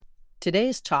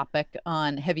Today's topic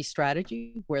on heavy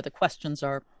strategy, where the questions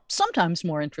are sometimes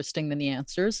more interesting than the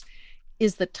answers,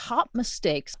 is the top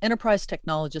mistakes enterprise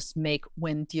technologists make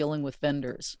when dealing with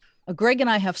vendors. Greg and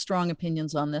I have strong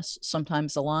opinions on this,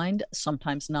 sometimes aligned,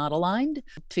 sometimes not aligned.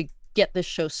 To get this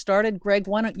show started, Greg,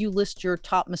 why don't you list your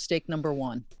top mistake number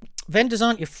one? Vendors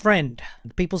aren't your friend.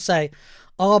 People say,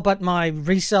 oh, but my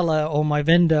reseller or my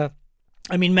vendor.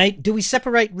 I mean, mate, do we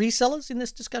separate resellers in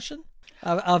this discussion?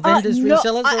 Are vendors No,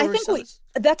 resellers I or think resellers?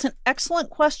 that's an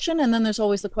excellent question. And then there's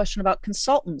always the question about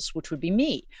consultants, which would be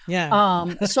me.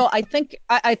 Yeah. So I think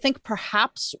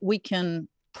perhaps we can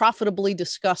profitably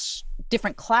discuss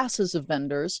different classes of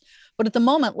vendors, but at the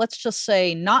moment, let's just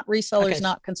say not resellers, Okay.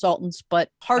 not consultants, but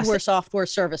hardware, software,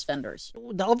 service vendors.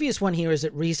 The obvious one here is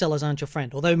that resellers aren't your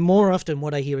friend. Although more often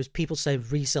what I hear is people say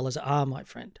resellers are my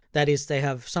friend. That is, they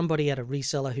have somebody at a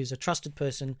reseller who's a trusted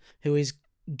person who is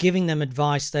giving them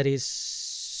advice that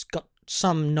is got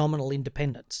some nominal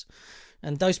independence.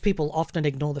 And those people often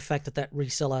ignore the fact that that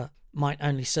reseller might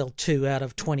only sell 2 out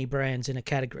of 20 brands in a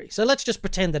category. So let's just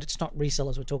pretend that it's not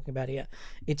resellers we're talking about here.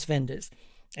 It's vendors.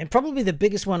 And probably the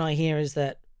biggest one I hear is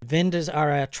that vendors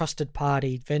are a trusted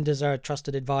party, vendors are a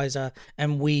trusted advisor,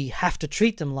 and we have to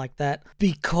treat them like that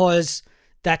because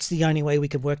that's the only way we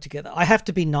can work together. I have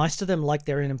to be nice to them like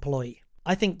they're an employee.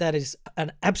 I think that is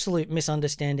an absolute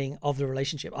misunderstanding of the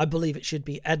relationship. I believe it should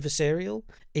be adversarial.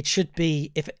 It should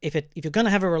be, if you're going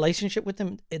to have a relationship with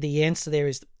them, the answer there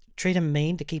is treat them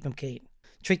mean to keep them keen.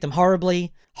 Treat them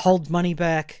horribly, hold money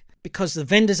back, because the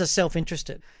vendors are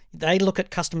self-interested. They look at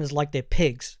customers like they're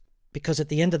pigs, because at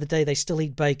the end of the day, they still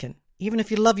eat bacon. Even if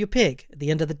you love your pig, at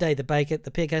the end of the day,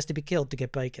 the pig has to be killed to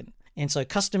get bacon. And so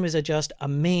customers are just a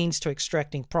means to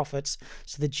extracting profits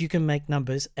so that you can make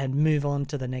numbers and move on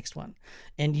to the next one.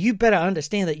 And you better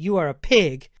understand that you are a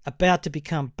pig about to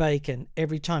become bacon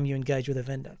every time you engage with a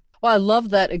vendor. Well, I love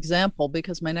that example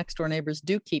because my next door neighbors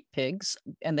do keep pigs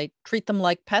and they treat them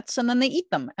like pets and then they eat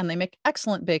them and they make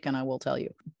excellent bacon, I will tell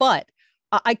you. But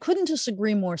I couldn't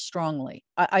disagree more strongly.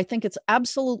 I think it's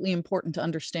absolutely important to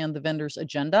understand the vendor's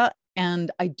agenda.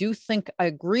 And I do think I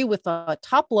agree with a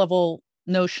top level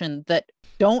notion that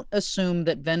don't assume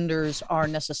that vendors are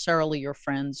necessarily your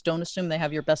friends. Don't assume they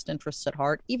have your best interests at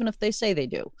heart, even if they say they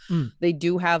do. They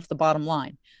do have the bottom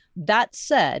line. That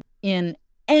said, in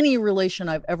any relation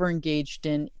I've ever engaged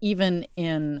in, even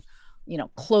in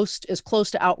close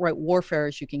to outright warfare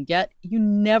as you can get, you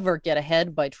never get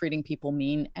ahead by treating people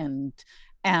mean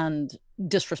and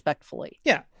disrespectfully.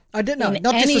 Yeah, I don't know,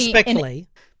 not disrespectfully,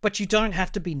 but you don't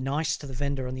have to be nice to the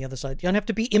vendor on the other side. You don't have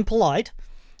to be impolite,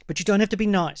 but you don't have to be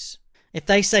nice. If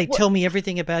they say, tell me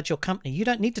everything about your company, you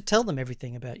don't need to tell them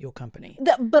everything about your company.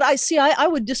 But I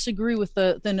would disagree with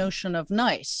the notion of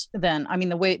nice then. I mean,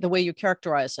 the way you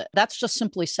characterize it, that's just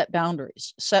simply set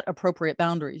boundaries, set appropriate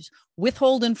boundaries,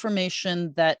 withhold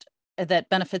information that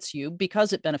benefits you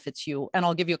because it benefits you. And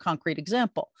I'll give you a concrete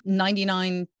example.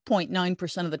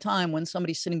 99.9% of the time when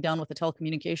somebody's sitting down with a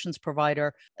telecommunications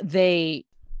provider, they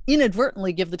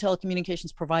inadvertently give the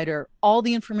telecommunications provider all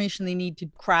the information they need to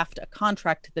craft a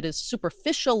contract that is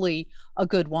superficially a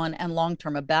good one and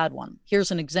long-term a bad one.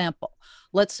 Here's an example.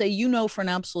 Let's say for an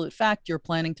absolute fact you're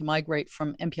planning to migrate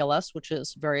from MPLS, which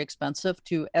is very expensive,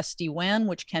 to SD-WAN,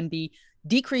 which can be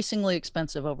decreasingly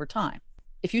expensive over time.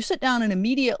 If you sit down and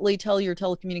immediately tell your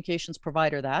telecommunications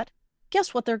provider that,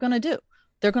 guess what they're going to do?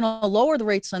 They're going to lower the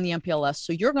rates on the MPLS.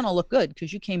 So you're going to look good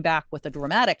because you came back with a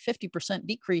dramatic 50%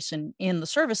 decrease in the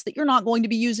service that you're not going to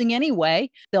be using anyway.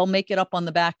 They'll make it up on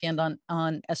the back end on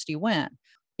SD-WAN.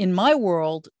 In my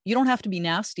world, you don't have to be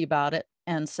nasty about it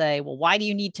and say, well, why do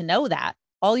you need to know that?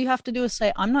 All you have to do is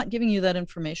say, I'm not giving you that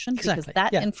information because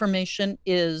that information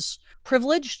is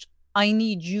privileged. I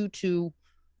need you to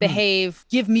behave,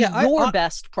 give me your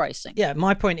best pricing. Yeah,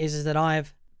 my point is that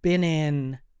I've been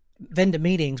in vendor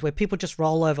meetings where people just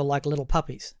roll over like little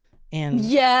puppies. And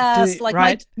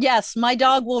my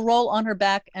dog will roll on her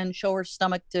back and show her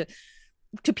stomach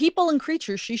to people and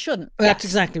creatures she shouldn't. That's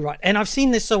exactly right. And I've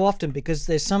seen this so often because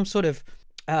there's some sort of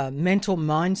mental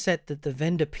mindset that the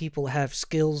vendor people have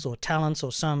skills or talents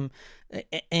or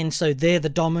and so they're the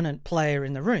dominant player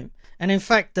in the room. And in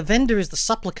fact, the vendor is the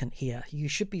supplicant here. You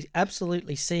should be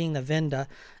absolutely seeing the vendor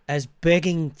as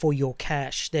begging for your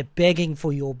cash. They're begging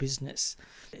for your business.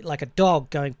 Like a dog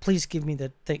going, please give me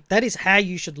the thing. That is how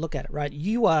you should look at it, right?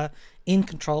 You are in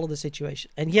control of the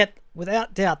situation. And yet,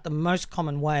 without doubt, the most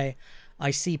common way I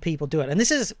see people do it. And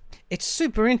it's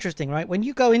super interesting, right? When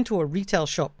you go into a retail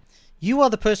shop, you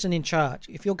are the person in charge.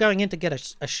 If you're going in to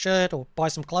get a shirt or buy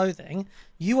some clothing,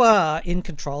 you are in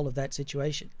control of that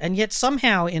situation. And yet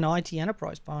somehow in IT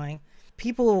enterprise buying,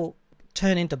 people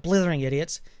turn into blithering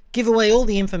idiots, give away all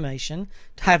the information,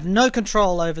 have no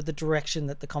control over the direction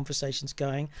that the conversation's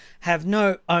going, have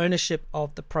no ownership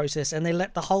of the process, and they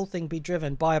let the whole thing be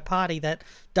driven by a party that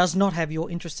does not have your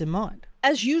interest in mind.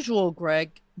 As usual,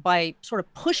 Greg, by sort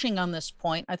of pushing on this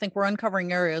point, I think we're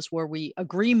uncovering areas where we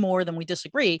agree more than we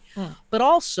disagree. But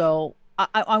also,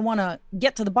 I want to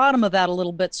get to the bottom of that a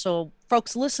little bit so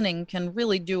folks listening can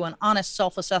really do an honest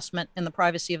self-assessment in the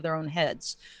privacy of their own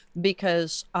heads.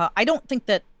 Because I don't think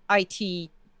that IT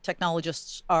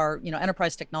technologists are,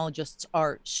 enterprise technologists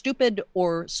are stupid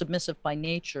or submissive by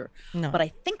nature. No. But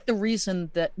I think the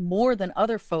reason that more than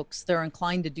other folks they're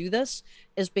inclined to do this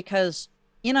is because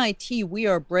in IT, we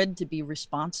are bred to be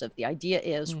responsive. The idea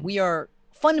is we are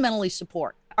fundamentally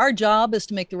support. Our job is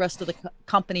to make the rest of the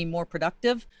company more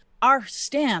productive. Our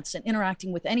stance in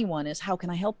interacting with anyone is, how can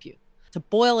I help you? To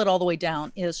boil it all the way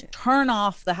down is turn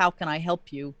off the how can I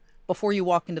help you before you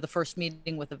walk into the first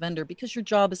meeting with a vendor, because your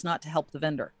job is not to help the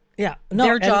vendor. Yeah.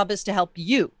 Their job is to help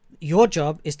you. Your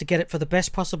job is to get it for the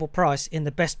best possible price in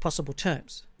the best possible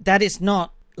terms. That is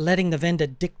not letting the vendor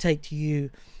dictate to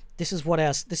you, this is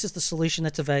the solution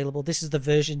that's available. This is the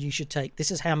version you should take.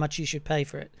 This is how much you should pay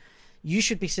for it. You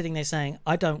should be sitting there saying,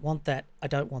 I don't want that. I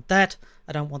don't want that.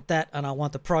 I don't want that. And I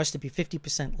want the price to be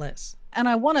 50% less. And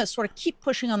I want to sort of keep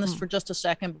pushing on this for just a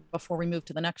second before we move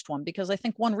to the next one, because I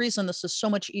think one reason this is so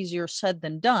much easier said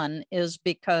than done is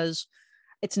because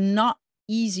it's not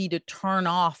easy to turn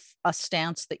off a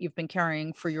stance that you've been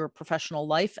carrying for your professional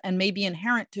life and may be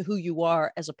inherent to who you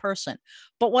are as a person.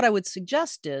 But what I would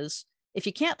suggest is, if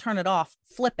you can't turn it off,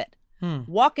 flip it.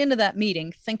 Walk into that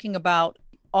meeting thinking about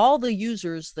all the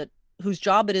users whose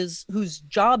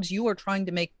jobs you are trying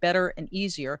to make better and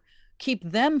easier. Keep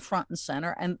them front and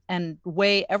center and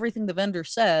weigh everything the vendor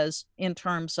says in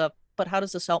terms of, but how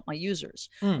does this help my users?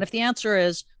 And if the answer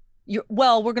is,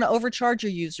 we're going to overcharge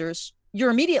your users,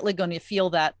 you're immediately going to feel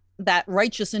that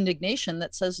righteous indignation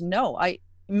that says, no,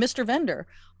 Mr. Vendor,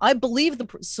 I believe the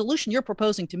solution you're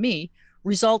proposing to me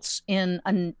results in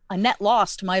a net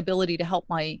loss to my ability to help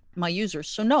my users.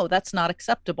 So no, that's not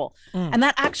acceptable. And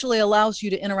that actually allows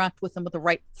you to interact with them with the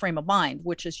right frame of mind,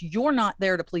 which is you're not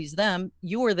there to please them.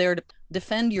 You are there to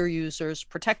defend your users,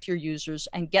 protect your users,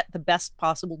 and get the best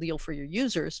possible deal for your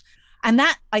users. And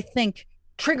that, I think,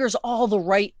 triggers all the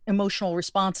right emotional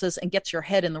responses and gets your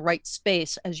head in the right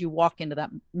space as you walk into that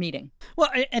meeting.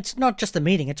 Well, it's not just the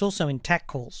meeting, it's also in tech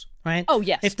calls, right? Oh,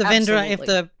 yes. If the vendor, if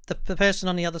the person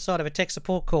on the other side of a tech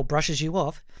support call brushes you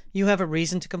off, you have a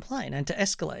reason to complain and to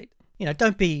escalate.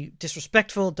 Don't be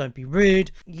disrespectful, don't be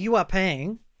rude. You are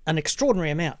paying an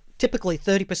extraordinary amount, typically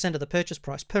 30% of the purchase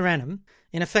price per annum.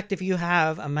 In effect, if you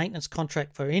have a maintenance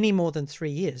contract for any more than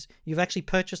 3 years, you've actually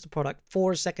purchased the product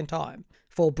for a second time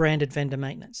for branded vendor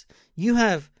maintenance. You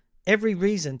have every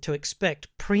reason to expect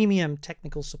premium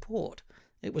technical support.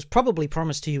 It was probably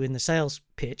promised to you in the sales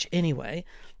pitch anyway,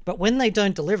 but when they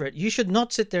don't deliver it, you should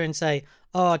not sit there and say,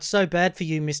 oh, it's so bad for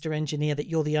you, Mr. Engineer, that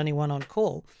you're the only one on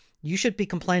call. You should be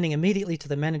complaining immediately to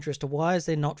the manager as to why is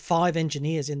there not 5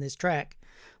 engineers in this track?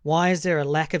 Why is there a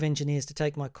lack of engineers to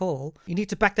take my call? You need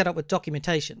to back that up with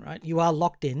documentation, right? You are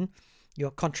locked in.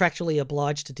 You're contractually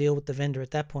obliged to deal with the vendor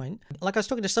at that point. Like I was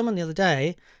talking to someone the other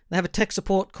day, they have a tech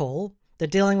support call. They're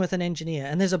dealing with an engineer,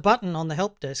 and there's a button on the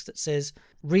help desk that says,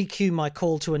 requeue my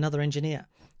call to another engineer.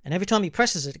 And every time he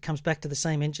presses it, it comes back to the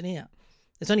same engineer.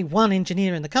 There's only one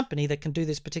engineer in the company that can do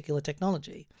this particular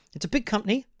technology. It's a big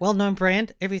company, well-known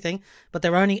brand, everything, but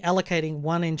they're only allocating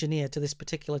one engineer to this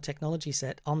particular technology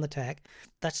set on the tag.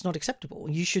 That's not acceptable.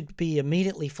 You should be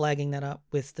immediately flagging that up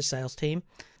with the sales team,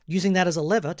 using that as a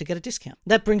lever to get a discount.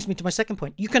 That brings me to my second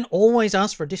point. You can always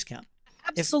ask for a discount.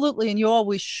 Absolutely, and you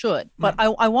always should. But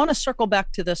I want to circle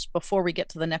back to this before we get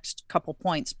to the next couple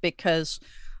points, because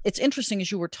it's interesting.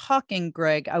 As you were talking,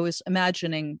 Greg, I was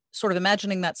imagining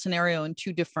that scenario in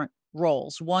 2 different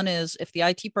roles. One is if the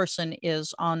IT person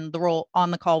is on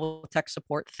the call with tech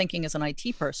support, thinking as an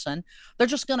IT person, they're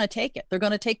just going to take it. They're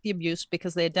going to take the abuse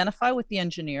because they identify with the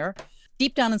engineer,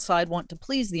 deep down inside want to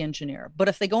please the engineer. But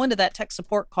if they go into that tech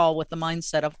support call with the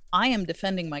mindset of, I am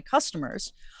defending my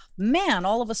customers, man,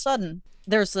 all of a sudden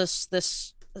there's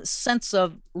this sense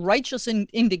of righteous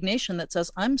indignation that says,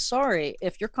 I'm sorry,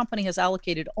 if your company has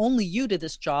allocated only you to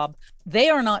this job, they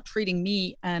are not treating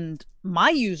me and my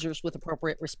users with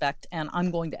appropriate respect, and I'm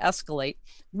going to escalate.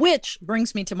 Which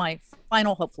brings me to my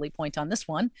final, hopefully, point on this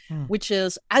one, which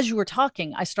is, as you were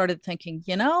talking, I started thinking,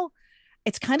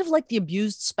 it's kind of like the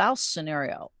abused spouse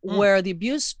scenario, where the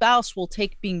abused spouse will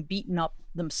take being beaten up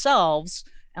themselves,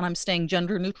 and I'm staying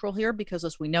gender neutral here because,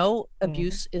 as we know,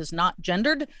 abuse is not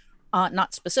gendered,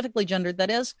 not specifically gendered,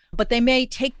 that is, but they may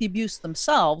take the abuse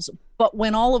themselves. But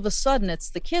when all of a sudden it's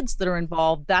the kids that are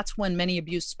involved, that's when many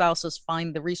abused spouses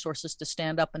find the resources to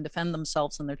stand up and defend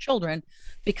themselves and their children,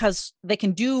 because they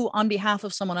can do on behalf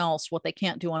of someone else what they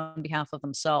can't do on behalf of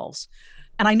themselves.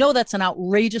 And I know that's an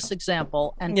outrageous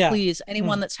example. And please,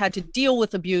 anyone that's had to deal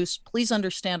with abuse, please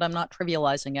understand I'm not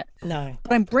trivializing it. No.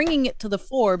 But I'm bringing it to the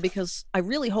fore because I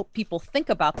really hope people think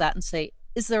about that and say,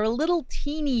 is there a little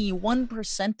teeny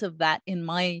 1% of that in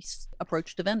my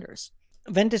approach to vendors?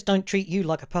 Vendors don't treat you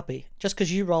like a puppy. Just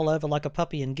because you roll over like a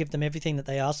puppy and give them everything that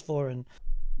they ask for and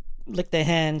lick their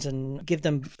hands and give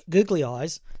them googly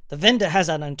eyes, the vendor has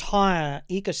an entire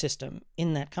ecosystem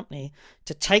in that company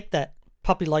to take that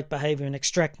puppy-like behavior and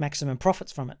extract maximum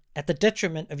profits from it at the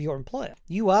detriment of your employer.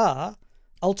 You are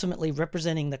ultimately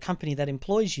representing the company that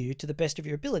employs you to the best of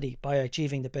your ability by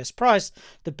achieving the best price,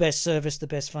 the best service, the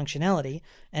best functionality.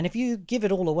 And if you give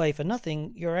it all away for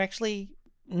nothing, you're actually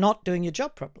not doing your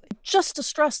job properly. Just to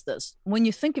stress this, when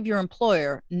you think of your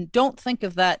employer, don't think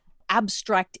of that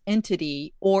abstract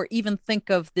entity, or even think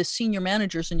of the senior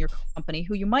managers in your company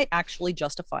who you might actually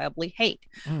justifiably hate.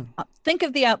 Think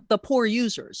of the poor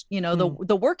users,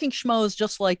 the working schmoes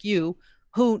just like you,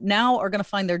 who now are going to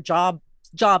find their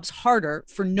jobs harder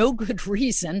for no good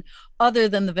reason other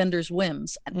than the vendor's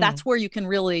whims. That's where you can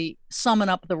really summon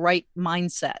up the right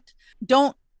mindset.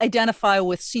 Don't identify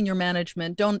with senior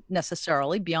management. Don't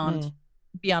necessarily beyond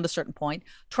a certain point.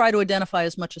 Try to identify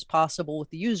as much as possible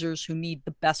with the users who need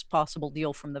the best possible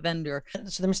deal from the vendor.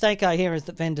 So the mistake I hear is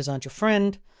that vendors aren't your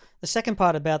friend. The second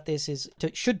part about this is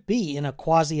it should be in a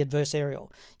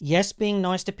quasi-adversarial. Yes, being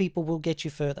nice to people will get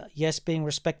you further. Yes, being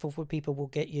respectful for people will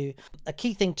get you. A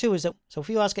key thing too is that, so if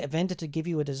you ask a vendor to give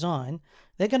you a design,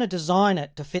 they're going to design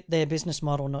it to fit their business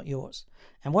model, not yours.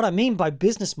 And what I mean by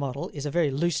business model is a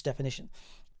very loose definition.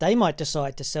 They might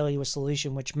decide to sell you a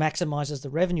solution which maximizes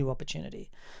the revenue opportunity,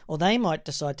 or they might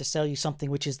decide to sell you something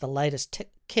which is the latest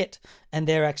kit and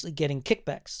they're actually getting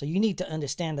kickbacks. So you need to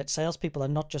understand that salespeople are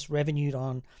not just revenued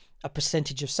on a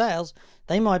percentage of sales.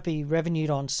 They might be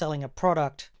revenued on selling a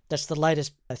product that's the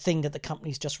latest thing that the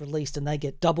company's just released, and they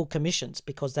get double commissions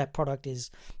because that product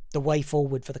is the way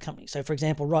forward for the company. So for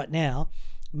example, right now,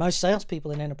 most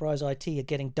salespeople in enterprise IT are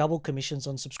getting double commissions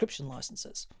on subscription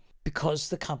licenses, because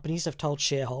the companies have told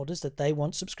shareholders that they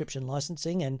want subscription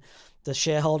licensing, and the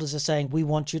shareholders are saying, we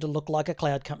want you to look like a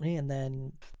cloud company.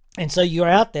 And so you're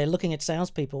out there looking at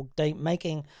salespeople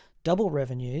making double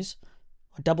revenues,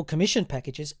 double commission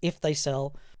packages if they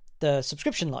sell the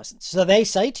subscription license. So they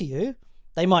say to you,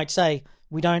 they might say,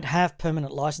 we don't have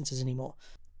permanent licenses anymore.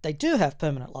 They do have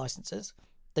permanent licenses.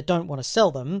 They don't want to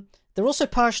sell them. They're also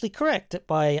partially correct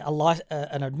by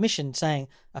an admission saying,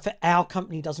 our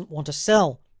company doesn't want to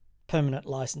sell permanent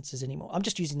licenses anymore. I'm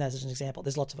just using that as an example.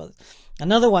 There's lots of others.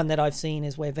 Another one that I've seen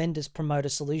is where vendors promote a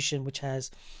solution which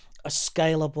has a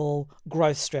scalable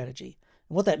growth strategy.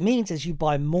 And what that means is you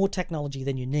buy more technology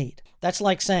than you need. That's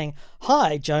like saying,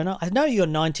 hi, Jonah, I know you're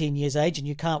 19 years age and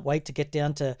you can't wait to get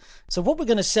down to... So what we're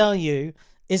going to sell you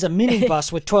is a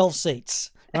minibus with 12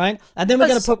 seats. Right, and then we're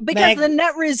going to put because the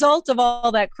net result of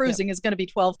all that cruising is going to be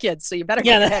 12 kids. So you better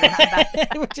get ahead of that.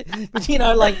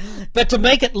 but to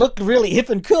make it look really hip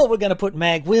and cool, we're going to put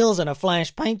mag wheels and a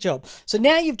flash paint job. So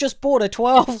now you've just bought a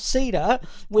 12-seater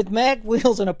with mag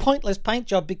wheels and a pointless paint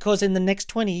job because in the next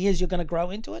 20 years you're going to grow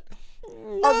into it.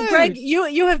 No. Greg,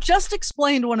 you have just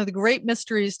explained one of the great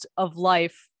mysteries of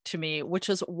life to me, which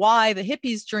is why the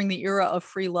hippies during the era of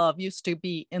free love used to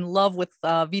be in love with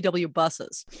VW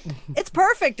buses. It's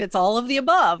perfect. It's all of the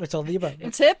above. It's all of the above.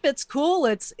 It's hip. It's cool.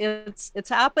 It's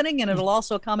happening, and it'll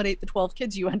also accommodate the 12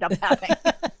 kids you end up having.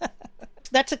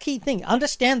 That's a key thing.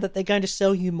 Understand that they're going to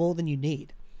sell you more than you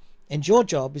need. And your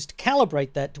job is to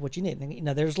calibrate that to what you need. And,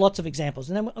 there's lots of examples.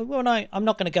 And I'm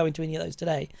not going to go into any of those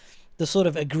today. The sort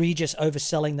of egregious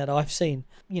overselling that I've seen,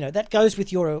 that goes with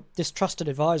this trusted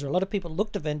advisor. A lot of people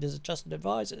look to vendors as trusted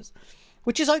advisors,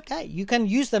 which is okay. You can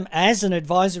use them as an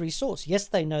advisory source. Yes,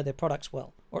 they know their products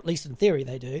well, or at least in theory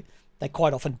they do. They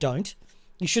quite often don't.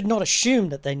 You should not assume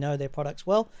that they know their products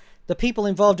well. The people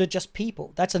involved are just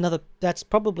people. That's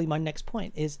probably my next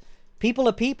point is people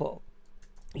are people.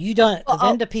 The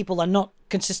vendor people are not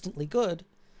consistently good,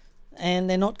 and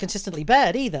they're not consistently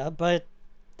bad either, but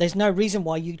there's no reason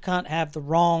why you can't have the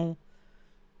wrong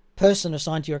person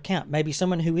assigned to your account. Maybe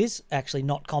someone who is actually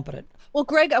not competent. Well,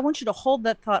 Greg, I want you to hold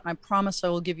that thought, and I promise I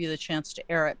will give you the chance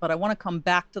to air it. But I want to come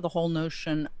back to the whole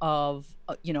notion of,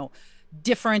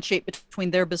 differentiate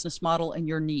between their business model and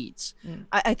your needs.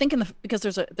 I think because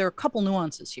there are a couple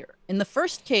nuances here. In the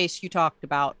first case you talked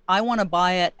about, I want to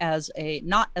buy it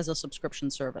not as a subscription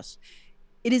service.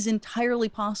 it is entirely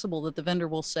possible that the vendor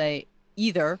will say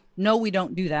either, no, we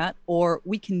don't do that, or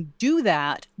we can do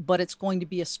that, but it's going to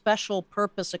be a special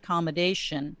purpose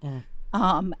accommodation.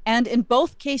 And in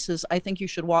both cases, I think you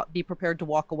should be prepared to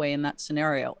walk away in that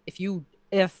scenario.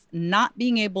 If not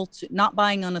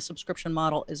buying on a subscription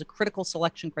model is a critical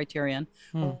selection criterion,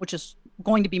 which is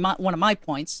going to be one of my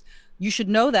points, you should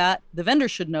know that, the vendor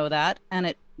should know that,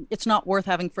 and it's not worth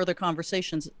having further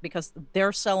conversations because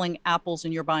they're selling apples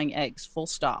and you're buying eggs, full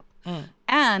stop.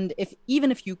 And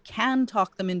even if you can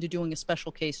talk them into doing a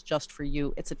special case just for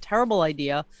you, it's a terrible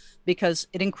idea because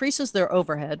it increases their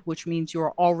overhead, which means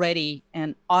you're already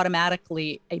and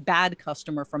automatically a bad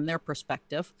customer from their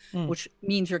perspective, which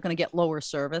means you're going to get lower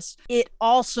service. It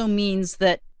also means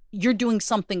that you're doing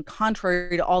something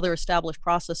contrary to all their established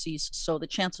processes, so the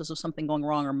chances of something going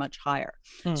wrong are much higher.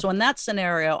 So in that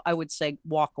scenario, I would say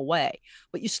walk away.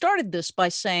 But you started this by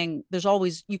saying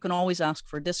you can always ask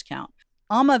for a discount.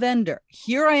 I'm a vendor.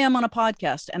 Here I am on a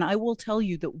podcast, and I will tell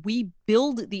you that we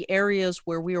build the areas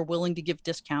where we are willing to give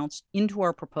discounts into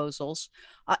our proposals.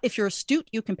 If you're astute,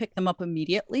 you can pick them up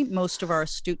immediately. Most of our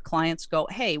astute clients go,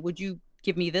 hey, would you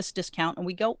give me this discount? And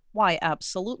we go, why?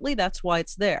 Absolutely. That's why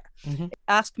it's there.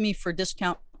 Ask me for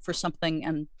discount for something,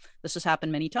 and this has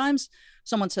happened many times.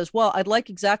 Someone says, well, I'd like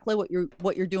exactly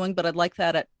what you're doing, but I'd like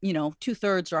that at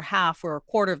 2/3 or half or a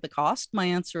quarter of the cost. My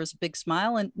answer is a big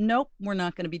smile and nope, we're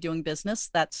not going to be doing business.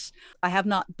 I have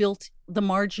not built the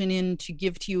margin in to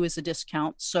give to you as a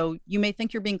discount. So you may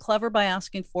think you're being clever by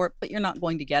asking for it, but you're not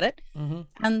going to get it.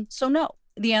 And so no,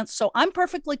 so I'm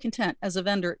perfectly content as a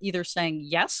vendor either saying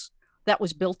yes, that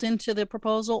was built into the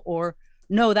proposal, or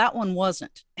no, that one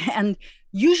wasn't. And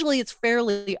usually it's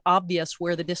fairly obvious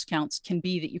where the discounts can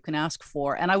be that you can ask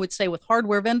for. And I would say with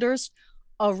hardware vendors,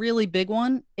 a really big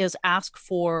one is ask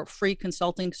for free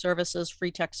consulting services,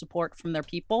 free tech support from their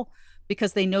people,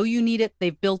 because they know you need it.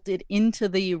 They've built it into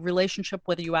the relationship,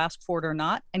 whether you ask for it or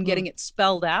not, and getting it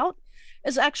spelled out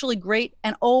is actually great.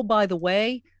 And oh, by the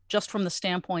way, just from the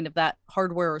standpoint of that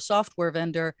hardware or software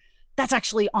vendor, that's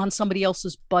actually on somebody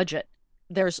else's budget.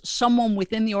 There's someone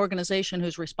within the organization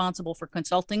who's responsible for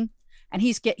consulting, and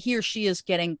he or she is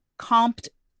getting comped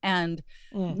and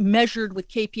measured with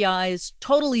KPIs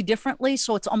totally differently.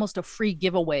 So it's almost a free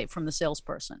giveaway from the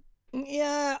salesperson.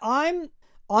 Yeah,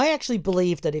 I actually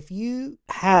believe that if you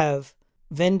have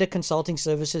vendor consulting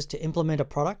services to implement a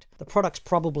product, the product's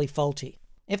probably faulty.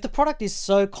 If the product is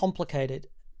so complicated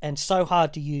and so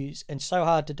hard to use and so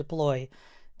hard to deploy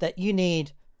that you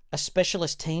need a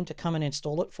specialist team to come and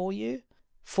install it for you,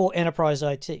 for enterprise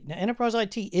IT. Now, enterprise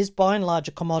IT is by and large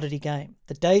a commodity game.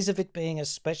 The days of it being a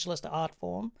specialist art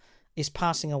form is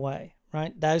passing away,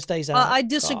 right? Those days are I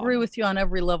disagree with you on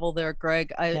every level there,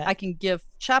 Greg. I can give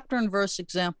chapter and verse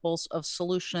examples of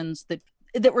solutions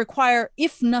that require,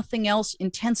 if nothing else,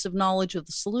 intensive knowledge of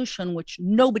the solution, which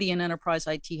nobody in enterprise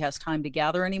IT has time to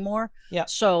gather anymore. Yeah.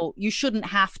 So you shouldn't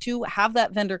have to have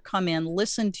that vendor come in,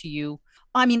 listen to you.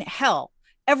 I mean, hell,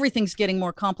 everything's getting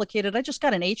more complicated. I just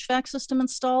got an HVAC system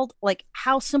installed. Like,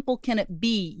 how simple can it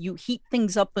be? You heat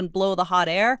things up and blow the hot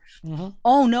air.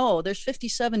 Oh no, there's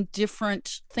 57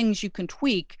 different things you can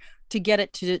tweak to get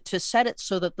it to set it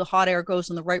so that the hot air goes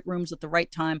in the right rooms at the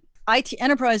right time.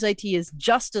 Enterprise IT is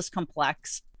just as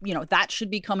complex. That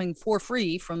should be coming for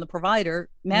free from the provider.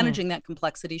 Managing that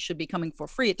complexity should be coming for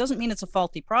free. It doesn't mean it's a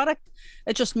faulty product.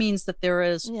 It just means that there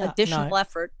is additional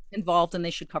effort involved and they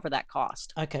should cover that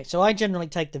cost. Okay, so I generally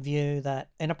take the view that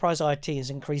enterprise IT is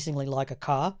increasingly like a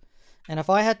car. And if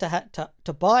I had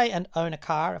to buy and own a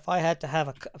car, if I had to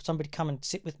have somebody come and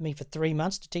sit with me for 3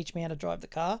 months to teach me how to drive the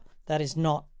car, that is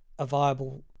not a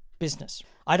viable business.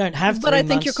 I don't have 3 months. But I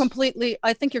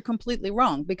think you're completely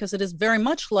wrong, because it is very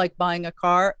much like buying a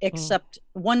car, except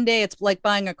one day it's like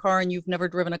buying a car and you've never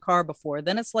driven a car before.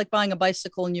 Then it's like buying a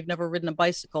bicycle and you've never ridden a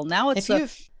bicycle. Now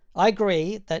I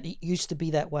agree that it used to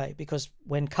be that way, because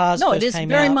when cars first came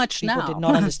very out, much people now. did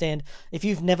not understand. If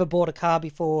you've never bought a car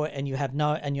before and you're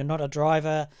not a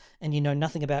driver and you know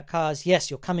nothing about cars, yes,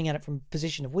 you're coming at it from a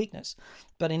position of weakness.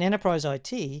 But in enterprise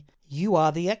IT, you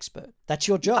are the expert. That's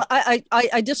your job.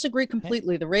 I disagree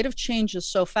completely. The rate of change is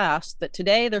so fast that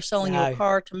today they're selling you a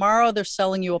car, tomorrow they're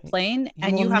selling you a plane,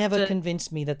 and you have never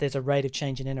convince me that there's a rate of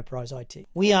change in enterprise IT.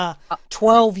 We are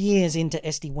 12 years into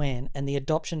SD-WAN and the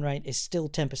adoption rate is still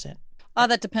 10%.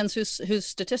 That depends whose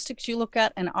statistics you look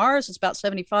at. And ours is about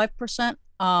 75%.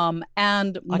 And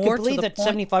more I can believe to the that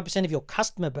point, 75% of your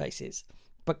customer base is.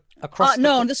 But across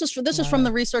this is from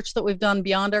the research that we've done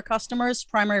beyond our customers,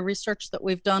 primary research that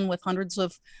we've done with hundreds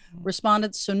of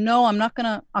respondents. So no, I'm not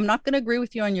gonna agree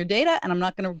with you on your data, and I'm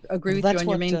not gonna agree with you on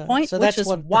your main point, which is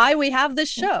why we have this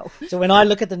show. So when I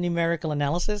look at the numerical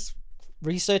analysis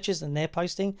researchers and they're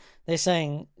posting, they're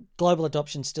saying global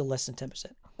adoption is still less than 10%.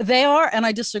 They are, and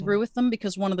I disagree with them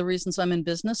because one of the reasons I'm in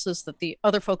business is that the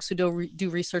other folks who do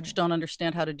research don't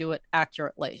understand how to do it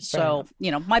accurately. So,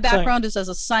 my background is as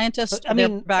a scientist. I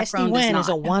mean, background SD-WAN is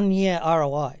a 1-year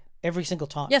ROI every single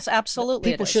time. Yes,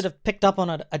 absolutely. People should have picked up on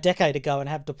it a decade ago and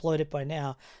have deployed it by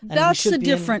now. And that's a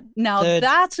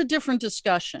different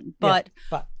discussion. But,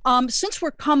 since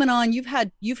we're coming on, you've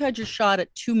had your shot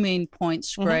at two main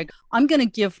points, Greg. I'm going to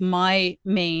give my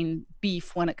main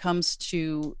beef when it comes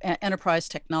to enterprise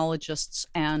technologists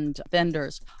and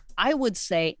vendors. I would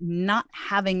say not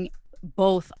having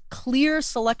both clear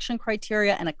selection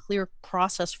criteria and a clear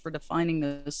process for defining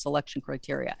those selection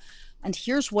criteria. And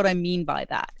here's what I mean by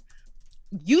that.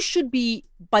 You should be,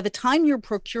 by the time you're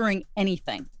procuring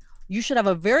anything, you should have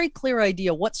a very clear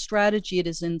idea what strategy it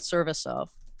is in service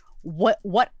of,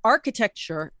 what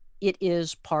architecture it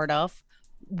is part of,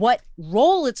 what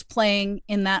role it's playing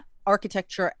in that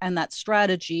architecture and that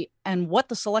strategy, and what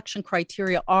the selection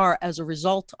criteria are as a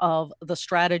result of the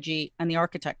strategy and the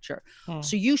architecture.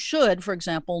 So you should, for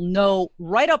example, know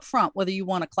right up front whether you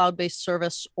want a cloud-based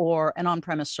service or an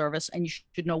on-premise service, and you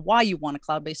should know why you want a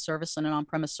cloud-based service and an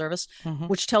on-premise service,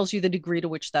 which tells you the degree to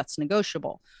which that's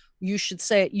negotiable. You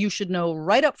should know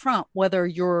right up front whether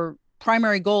your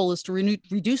primary goal is to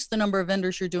reduce the number of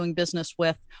vendors you're doing business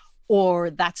with, or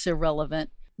that's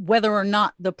irrelevant. Whether or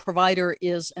not the provider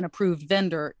is an approved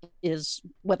vendor is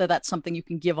whether that's something you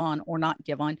can give on or not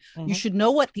give on. You should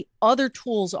know what the other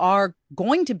tools are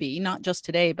going to be, not just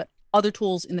today, but other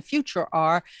tools in the future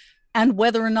are, and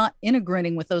whether or not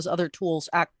integrating with those other tools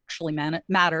actually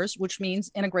matters, which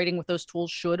means integrating with those tools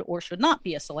should or should not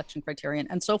be a selection criterion,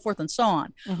 and so forth and so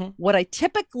on. What I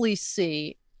typically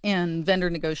see in vendor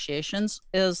negotiations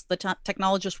is the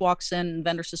technologist walks in and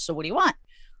vendor says, "So what do you want?"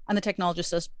 And the technologist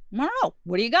says, "I don't know,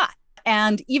 what do you got?"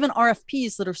 And even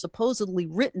RFPs that are supposedly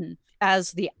written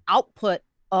as the output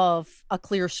of a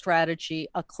clear strategy,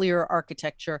 a clear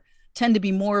architecture, tend to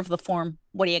be more of the form,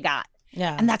 "What do you got?"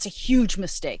 Yeah. And that's a huge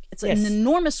mistake. It's an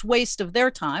enormous waste of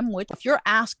their time, which if you're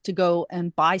asked to go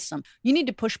and buy some, you need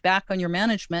to push back on your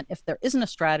management. If there isn't a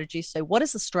strategy, say, what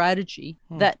is the strategy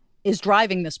that is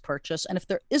driving this purchase? And if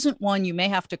there isn't one, you may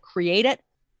have to create it,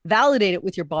 validate it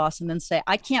with your boss, and then say,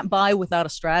 I can't buy without a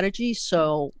strategy.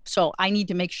 So I need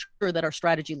to make sure that our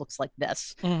strategy looks like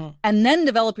this. And then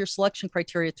develop your selection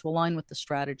criteria to align with the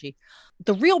strategy.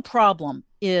 The real problem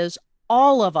is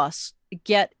all of us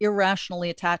get irrationally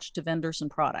attached to vendors and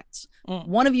products.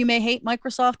 One of you may hate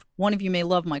Microsoft. One of you may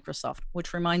love Microsoft,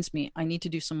 which reminds me, I need to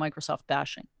do some Microsoft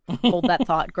bashing. Hold that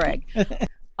thought, Greg.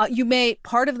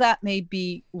 Part of that may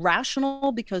be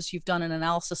rational because you've done an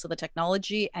analysis of the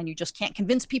technology and you just can't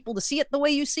convince people to see it the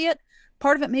way you see it.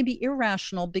 Part of it may be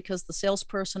irrational because the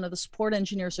salesperson or the support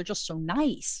engineers are just so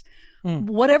nice.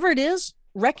 Whatever it is,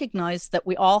 recognize that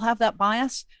we all have that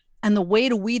bias. And the way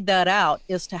to weed that out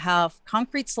is to have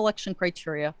concrete selection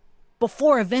criteria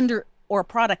before a vendor or a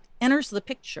product enters the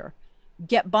picture.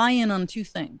 Get buy-in on two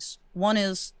things. One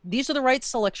is, these are the right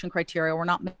selection criteria. We're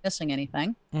not missing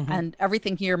anything. And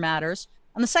everything here matters.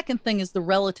 And the second thing is the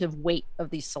relative weight of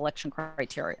these selection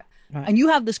criteria. And you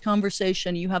have this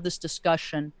conversation, you have this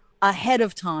discussion ahead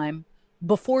of time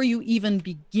before you even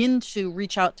begin to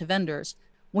reach out to vendors.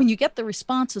 When you get the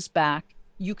responses back,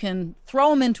 you can throw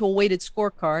them into a weighted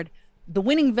scorecard. The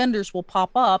winning vendors will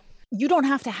pop up. You don't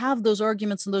have to have those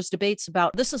arguments and those debates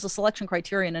about this is a selection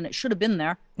criterion and it should have been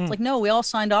there. It's like, no, we all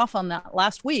signed off on that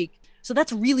last week. So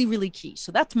that's really, really key.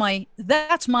 So that's my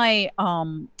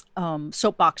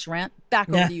soapbox rant. Back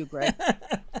over to you, Greg.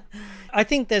 I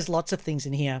think there's lots of things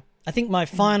in here. I think my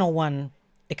final one,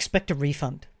 expect a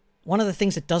refund. One of the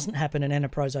things that doesn't happen in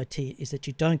enterprise IT is that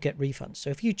you don't get refunds. So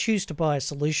if you choose to buy a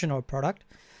solution or a product,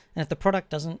 and if the product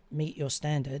doesn't meet your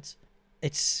standards,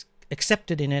 it's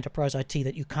accepted in enterprise IT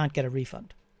that you can't get a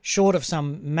refund, short of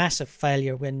some massive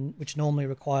failure which normally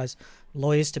requires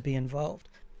lawyers to be involved.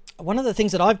 One of the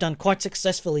things that I've done quite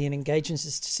successfully in engagements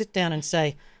is to sit down and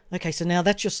say, okay, so now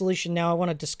that's your solution. Now I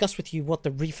want to discuss with you what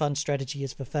the refund strategy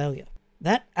is for failure.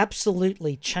 That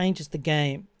absolutely changes the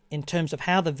game in terms of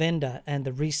how the vendor and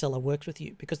the reseller works with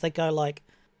you, because they go like,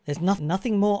 there's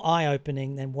nothing more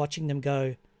eye-opening than watching them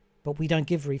go, but we don't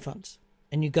give refunds.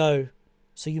 And you go,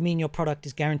 so you mean your product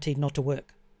is guaranteed not to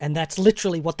work? And that's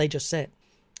literally what they just said.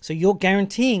 So you're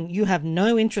guaranteeing you have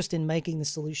no interest in making the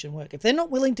solution work. If they're not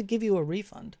willing to give you a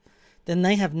refund, then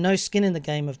they have no skin in the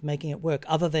game of making it work,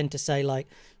 other than to say like,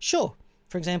 sure.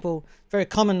 For example, very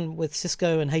common with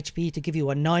Cisco and HP to give you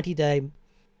a 90-day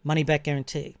money-back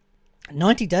guarantee.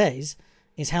 90 days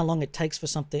is how long it takes for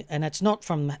something, and it's not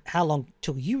from how long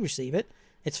till you receive it,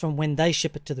 it's from when they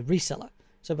ship it to the reseller.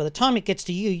 So by the time it gets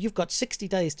to you, you've got 60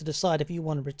 days to decide if you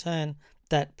want to return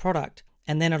that product,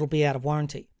 and then it'll be out of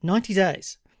warranty. 90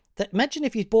 days. Imagine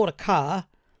if you bought a car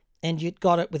and you'd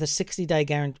got it with a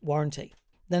 60-day warranty.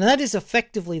 Then that is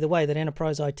effectively the way that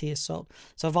enterprise IT is sold.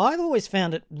 So I've always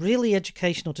found it really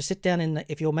educational to sit down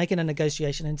if you're making a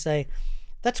negotiation and say,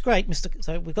 that's great, Mr.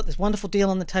 So we've got this wonderful deal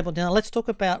on the table now. Let's talk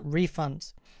about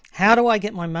refunds. How do I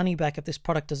get my money back if this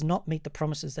product does not meet the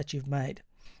promises that you've made?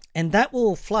 And that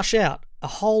will flush out a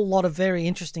whole lot of very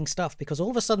interesting stuff, because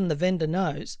all of a sudden the vendor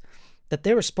knows that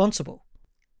they're responsible,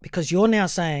 because you're now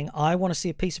saying, I want to see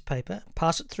a piece of paper,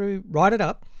 pass it through, write it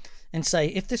up, and say,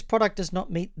 if this product does not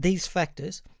meet these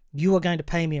factors, you are going to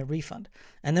pay me a refund.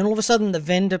 And then all of a sudden the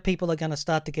vendor people are going to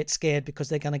start to get scared, because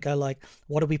they're going to go like,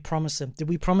 what did we promise them? Did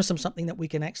we promise them something that we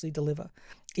can actually deliver?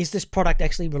 Is this product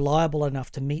actually reliable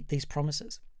enough to meet these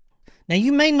promises? Now,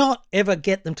 you may not ever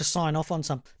get them to sign off on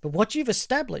something, but what you've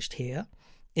established here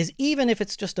is, even if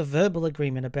it's just a verbal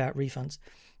agreement about refunds,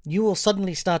 you will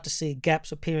suddenly start to see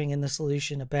gaps appearing in the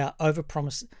solution about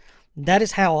overpromise. That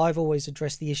is how I've always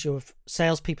addressed the issue of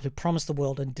salespeople who promise the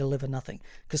world and deliver nothing,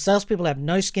 because salespeople have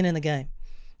no skin in the game.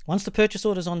 Once the purchase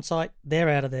order's on site, they're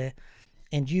out of there,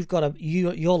 and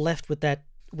you're left with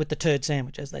the turd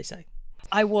sandwich, as they say.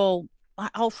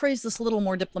 I'll phrase this a little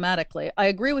more diplomatically. I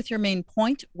agree with your main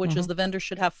point, which is the vendor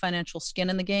should have financial skin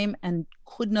in the game, and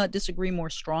could not disagree more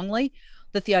strongly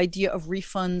that the idea of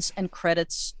refunds and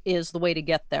credits is the way to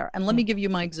get there. And let me give you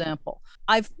my example.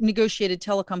 I've negotiated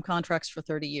telecom contracts for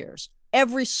 30 years.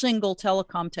 Every single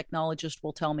telecom technologist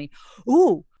will tell me,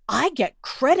 ooh, I get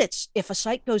credits if a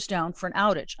site goes down for an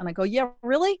outage. And I go, yeah,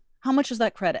 really? How much is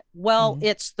that credit? Well,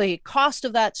 it's the cost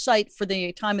of that site for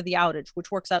the time of the outage,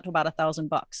 which works out to about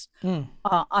 $1,000.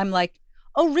 I'm like,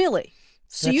 oh, really?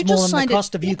 So you just signed the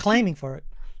cost of you claiming for it.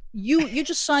 You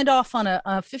just signed off on a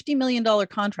 $50 million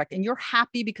contract, and you're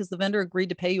happy because the vendor agreed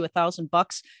to pay you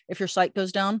 $1,000 if your site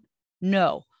goes down?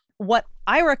 No. What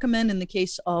I recommend in the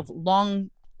case of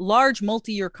large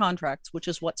multi-year contracts, which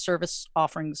is what service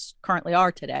offerings currently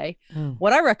are today,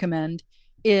 what I recommend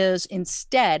is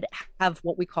instead have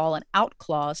what we call an out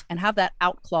clause, and have that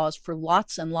out clause for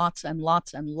lots and lots and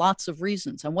lots and lots of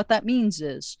reasons. And what that means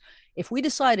is, if we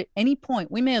decide at any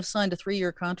point, we may have signed a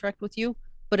 3-year contract with you,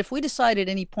 but if we decide at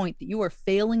any point that you are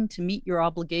failing to meet your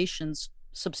obligations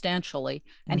substantially,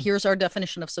 and here's our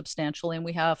definition of substantially, and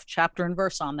we have chapter and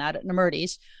verse on that at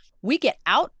Nemertes, we get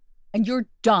out and you're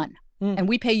done. And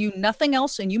we pay you nothing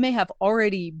else. And you may have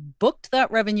already booked that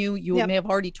revenue. You may have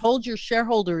already told your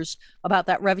shareholders about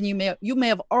that revenue. You may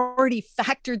have already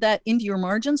factored that into your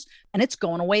margins, and it's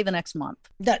going away the next month.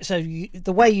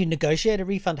 The way you negotiate a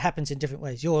refund happens in different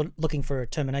ways. You're looking for a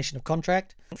termination of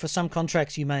contract. For some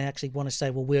contracts, you may actually want to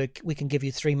say, well, we can give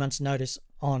you 3 months notice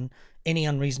on any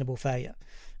unreasonable failure.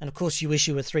 And of course, you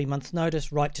issue a 3-month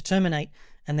notice, right to terminate,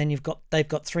 and then they've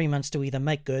got 3 months to either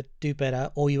make good, do better,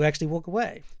 or you actually walk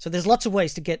away. So there's lots of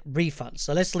ways to get refunds.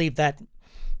 So let's leave that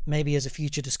maybe as a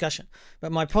future discussion.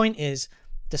 But my point is,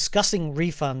 discussing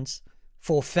refunds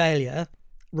for failure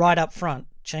right up front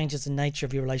changes the nature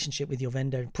of your relationship with your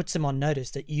vendor and puts them on notice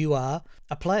that you are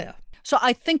a player. So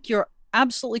I think you're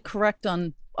absolutely correct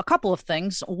on a couple of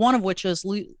things, one of which is,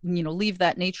 leave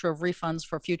that nature of refunds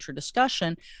for future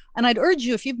discussion. And I'd urge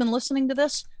you, if you've been listening to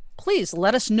this, please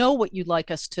let us know what you'd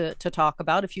like us to talk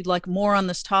about. If you'd like more on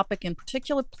this topic in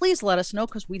particular, please let us know,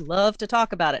 because we love to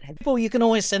talk about it. Well, you can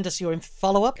always send us your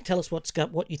follow-up. Tell us what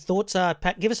your thoughts are.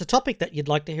 Give us a topic that you'd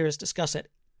like to hear us discuss at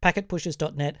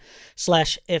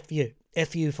packetpushers.net/FU.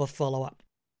 FU for follow-up.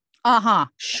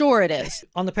 Sure it is.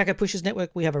 On the Packet Pushers Network,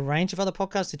 we have a range of other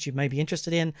podcasts that you may be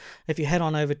interested in. If you head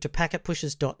on over to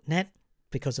packetpushers.net,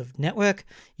 because of network,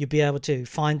 you'll be able to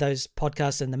find those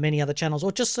podcasts and the many other channels,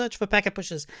 or just search for Packet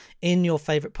Pushers in your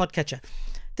favorite podcatcher.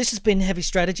 This has been Heavy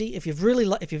Strategy. If you've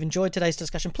enjoyed today's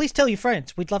discussion, please tell your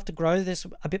friends. We'd love to grow this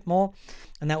a bit more,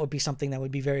 and that would be something that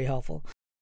would be very helpful.